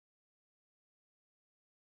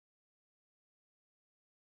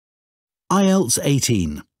IELTS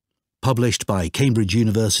 18, published by Cambridge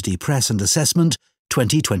University Press and Assessment,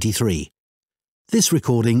 2023. This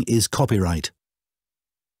recording is copyright.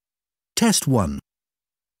 Test 1.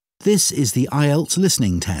 This is the IELTS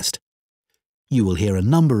listening test. You will hear a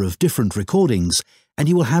number of different recordings and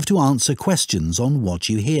you will have to answer questions on what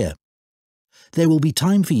you hear. There will be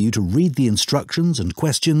time for you to read the instructions and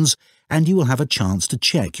questions and you will have a chance to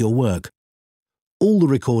check your work. All the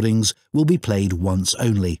recordings will be played once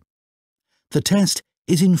only. The test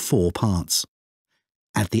is in 4 parts.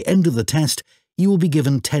 At the end of the test, you will be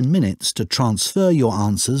given 10 minutes to transfer your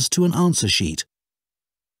answers to an answer sheet.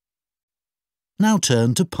 Now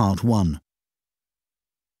turn to Part 1.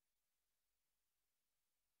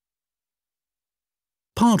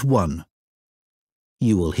 Part 1.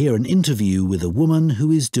 You will hear an interview with a woman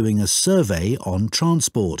who is doing a survey on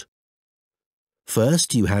transport.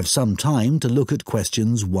 First, you have some time to look at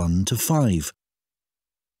questions 1 to 5.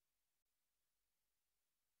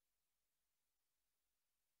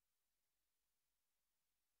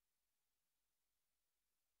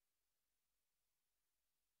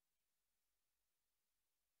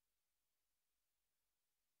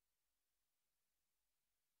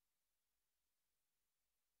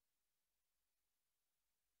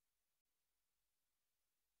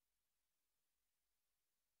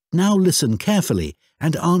 Now listen carefully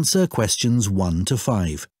and answer questions 1 to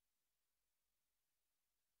 5.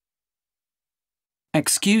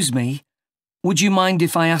 Excuse me, would you mind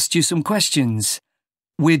if I asked you some questions?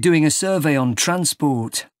 We're doing a survey on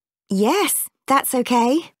transport. Yes, that's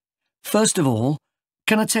okay. First of all,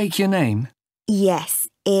 can I take your name? Yes,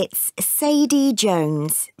 it's Sadie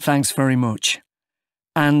Jones. Thanks very much.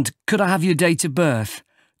 And could I have your date of birth?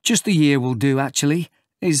 Just the year will do, actually.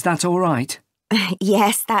 Is that all right?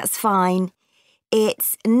 Yes, that's fine.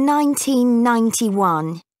 It's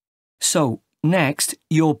 1991. So, next,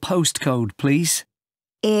 your postcode, please.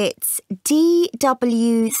 It's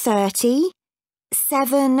DW30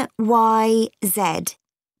 7YZ.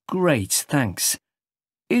 Great, thanks.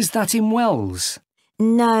 Is that in Wells?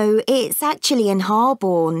 No, it's actually in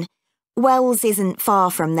Harborne. Wells isn't far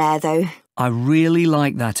from there, though. I really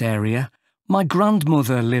like that area. My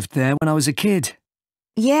grandmother lived there when I was a kid.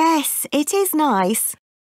 Yes, it is nice.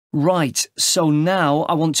 Right, so now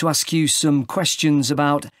I want to ask you some questions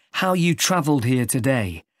about how you travelled here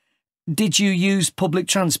today. Did you use public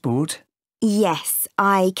transport? Yes,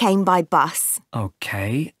 I came by bus.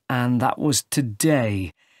 OK, and that was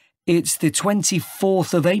today. It's the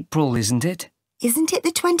 24th of April, isn't it? Isn't it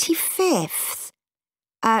the 25th?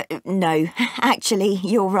 No, actually,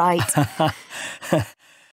 you're right.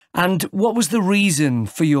 And what was the reason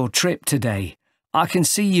for your trip today? I can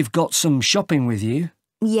see you've got some shopping with you.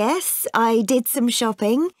 Yes, I did some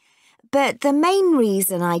shopping, but the main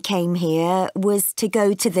reason I came here was to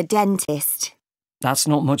go to the dentist. That's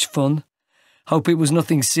not much fun. Hope it was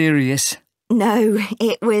nothing serious. No,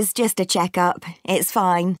 it was just a checkup. It's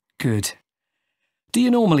fine. Good. Do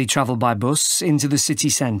you normally travel by bus into the city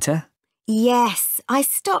centre? Yes, I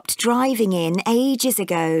stopped driving in ages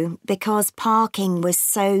ago because parking was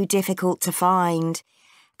so difficult to find.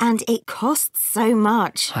 And it costs so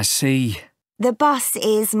much. I see. The bus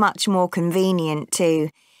is much more convenient too.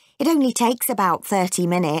 It only takes about 30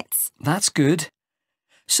 minutes. That's good.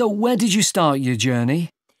 So where did you start your journey?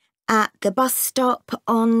 At the bus stop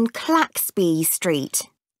on Claxby Street.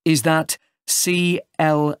 Is that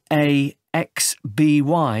CLAXBY?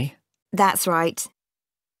 That's right.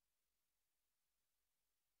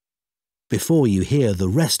 Before you hear the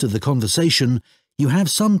rest of the conversation, you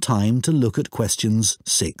have some time to look at questions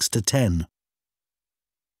 6 to 10.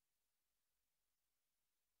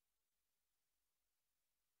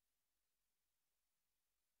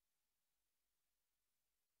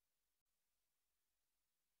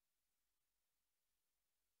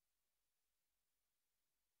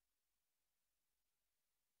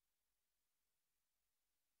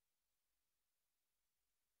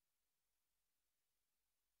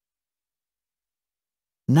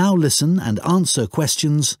 Now listen and answer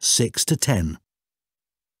questions 6 to 10.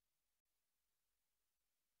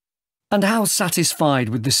 And how satisfied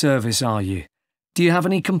with the service are you? Do you have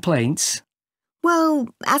any complaints? Well,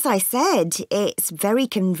 as I said, it's very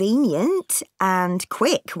convenient and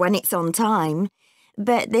quick when it's on time.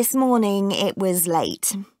 But this morning it was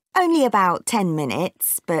late. Only about 10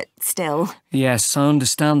 minutes, but still. Yes, I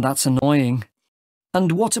understand that's annoying.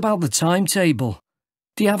 And what about the timetable?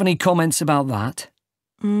 Do you have any comments about that?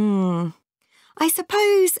 I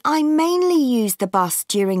suppose I mainly use the bus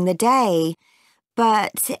during the day,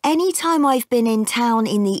 but any time I've been in town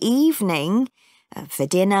in the evening, for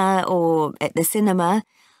dinner or at the cinema,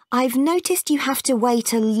 I've noticed you have to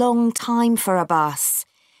wait a long time for a bus.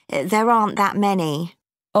 There aren't that many.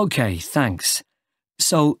 OK, thanks.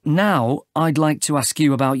 So now I'd like to ask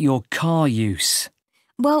you about your car use.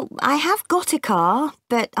 Well, I have got a car,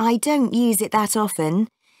 but I don't use it that often.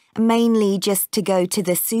 Mainly just to go to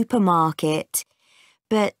the supermarket.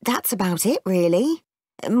 But that's about it, really.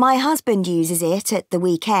 My husband uses it at the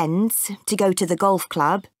weekends to go to the golf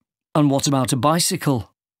club. And what about a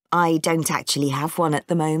bicycle? I don't actually have one at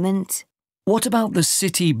the moment. What about the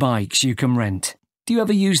city bikes you can rent? Do you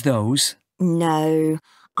ever use those? No,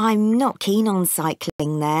 I'm not keen on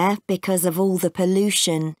cycling there because of all the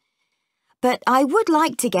pollution. But I would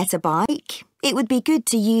like to get a bike. It would be good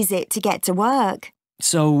to use it to get to work.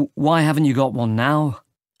 So why haven't you got one now?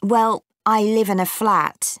 Well, I live in a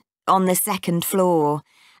flat on the second floor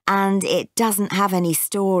and it doesn't have any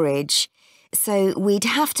storage. So we'd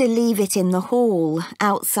have to leave it in the hall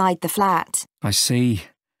outside the flat. I see.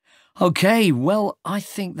 OK, well, I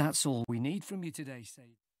think that's all we need from you today,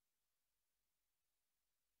 Sadie.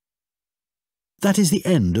 That is the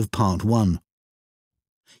end of Part 1.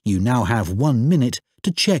 You now have 1 minute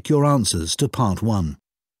to check your answers to Part 1.